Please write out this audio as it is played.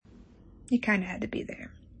You kinda had to be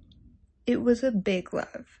there. It was a big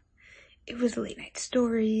love. It was late night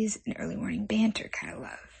stories and early morning banter kind of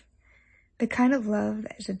love. The kind of love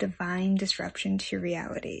that is a divine disruption to your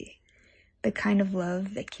reality. The kind of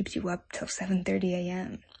love that keeps you up till 7:30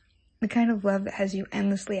 a.m. The kind of love that has you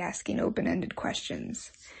endlessly asking open-ended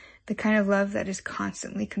questions. The kind of love that is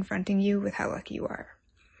constantly confronting you with how lucky you are.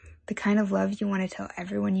 The kind of love you want to tell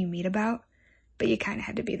everyone you meet about, but you kind of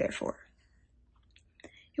had to be there for.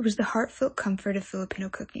 It was the heartfelt comfort of Filipino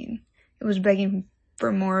cooking. It was begging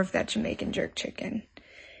for more of that Jamaican jerk chicken.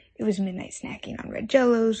 It was midnight snacking on red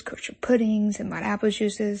jellos, kosher puddings, and hot apple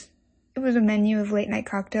juices. It was a menu of late-night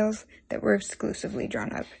cocktails that were exclusively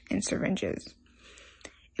drawn up in syringes.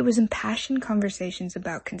 It was impassioned conversations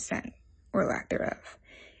about consent, or lack thereof.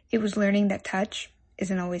 It was learning that touch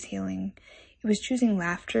isn't always healing. It was choosing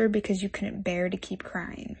laughter because you couldn't bear to keep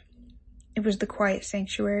crying. It was the quiet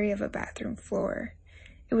sanctuary of a bathroom floor.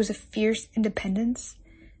 It was a fierce independence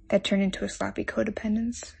that turned into a sloppy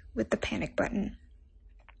codependence with the panic button.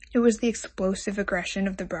 It was the explosive aggression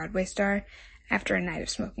of the Broadway star after a night of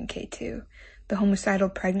smoking K2, the homicidal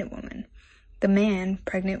pregnant woman, the man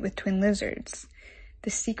pregnant with twin lizards, the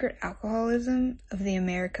secret alcoholism of the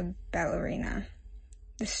America ballerina,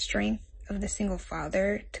 the strength of the single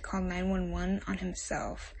father to call 911 on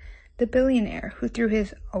himself, the billionaire who threw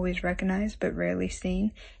his always recognized but rarely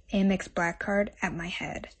seen Amex Black Card at my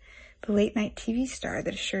head, the late-night TV star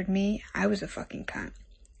that assured me I was a fucking cunt,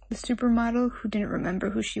 the supermodel who didn't remember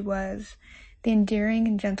who she was, the endearing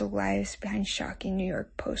and gentle lives behind shocking New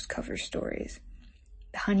York Post cover stories,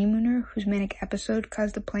 the honeymooner whose manic episode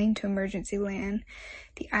caused the plane to emergency land,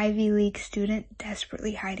 the Ivy League student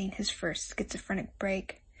desperately hiding his first schizophrenic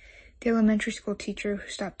break, the elementary school teacher who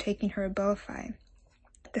stopped taking her Abilify,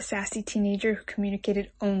 the sassy teenager who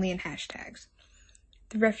communicated only in hashtags,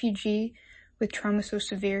 the refugee with trauma so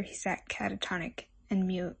severe he sat catatonic and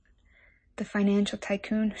mute, the financial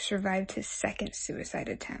tycoon who survived his second suicide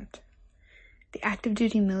attempt, the active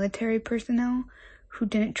duty military personnel who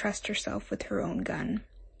didn't trust herself with her own gun,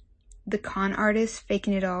 the con artist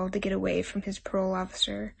faking it all to get away from his parole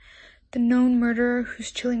officer, the known murderer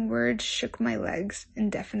whose chilling words shook my legs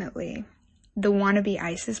indefinitely, the wannabe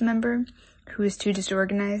ISIS member who was too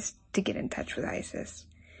disorganized to get in touch with ISIS.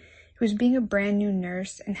 It was being a brand new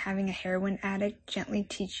nurse and having a heroin addict gently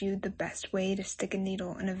teach you the best way to stick a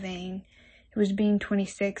needle in a vein. It was being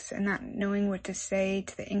 26 and not knowing what to say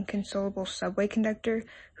to the inconsolable subway conductor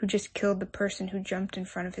who just killed the person who jumped in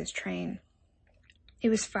front of his train. It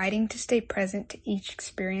was fighting to stay present to each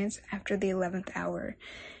experience after the 11th hour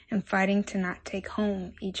and fighting to not take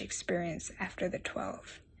home each experience after the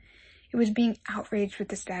 12th. It was being outraged with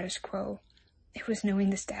the status quo. It was knowing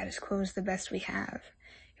the status quo is the best we have.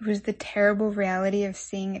 It was the terrible reality of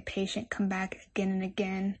seeing a patient come back again and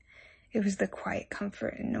again. It was the quiet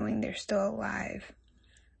comfort in knowing they're still alive.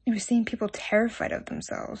 It was seeing people terrified of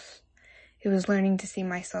themselves. It was learning to see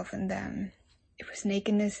myself in them. It was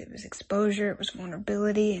nakedness, it was exposure, it was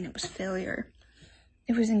vulnerability, and it was failure.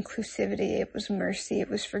 It was inclusivity, it was mercy, it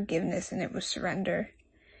was forgiveness, and it was surrender.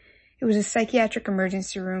 It was a psychiatric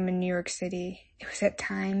emergency room in New York City. It was at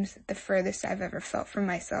times the furthest I've ever felt from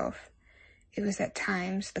myself. It was at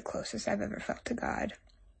times the closest I've ever felt to God.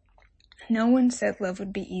 No one said love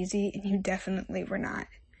would be easy, and you definitely were not.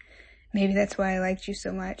 Maybe that's why I liked you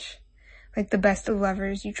so much. Like the best of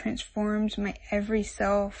lovers, you transformed my every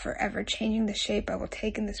cell, forever changing the shape I will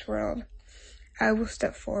take in this world. I will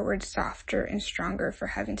step forward softer and stronger for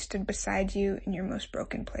having stood beside you in your most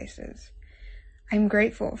broken places. I am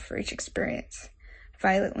grateful for each experience,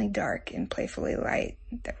 violently dark and playfully light,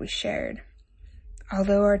 that we shared.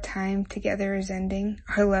 Although our time together is ending,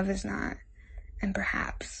 our love is not. And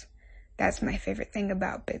perhaps that's my favorite thing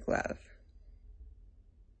about big love.